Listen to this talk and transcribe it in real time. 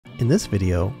In this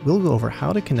video, we'll go over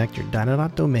how to connect your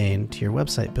Dynadot domain to your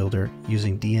website builder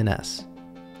using DNS.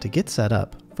 To get set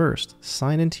up, first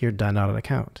sign into your Dynadot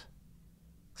account.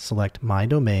 Select My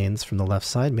Domains from the left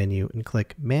side menu and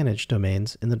click Manage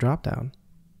Domains in the dropdown.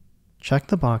 Check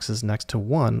the boxes next to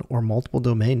one or multiple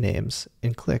domain names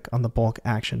and click on the Bulk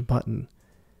Action button.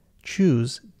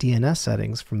 Choose DNS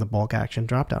Settings from the Bulk Action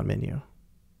dropdown menu.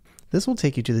 This will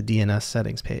take you to the DNS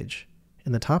settings page.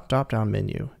 In the top drop-down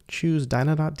menu, choose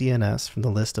Dynadot DNS from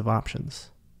the list of options.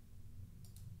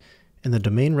 In the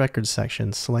Domain Records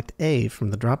section, select A from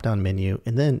the drop-down menu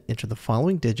and then enter the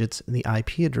following digits in the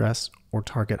IP address or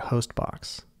target host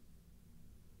box.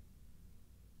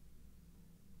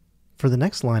 For the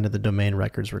next line of the Domain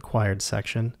Records Required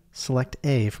section, select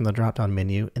A from the drop-down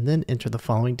menu and then enter the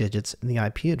following digits in the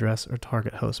IP address or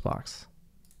target host box.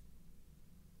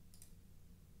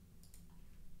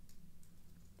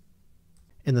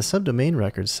 In the Subdomain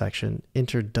Records section,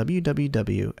 enter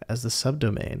www as the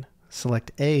subdomain,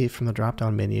 select A from the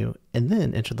drop-down menu, and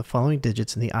then enter the following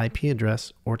digits in the IP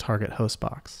address or target host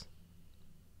box.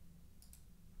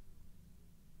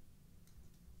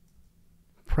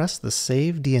 Press the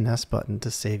Save DNS button to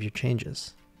save your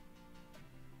changes.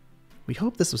 We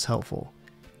hope this was helpful.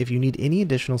 If you need any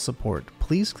additional support,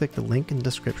 please click the link in the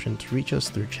description to reach us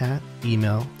through chat,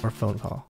 email, or phone call.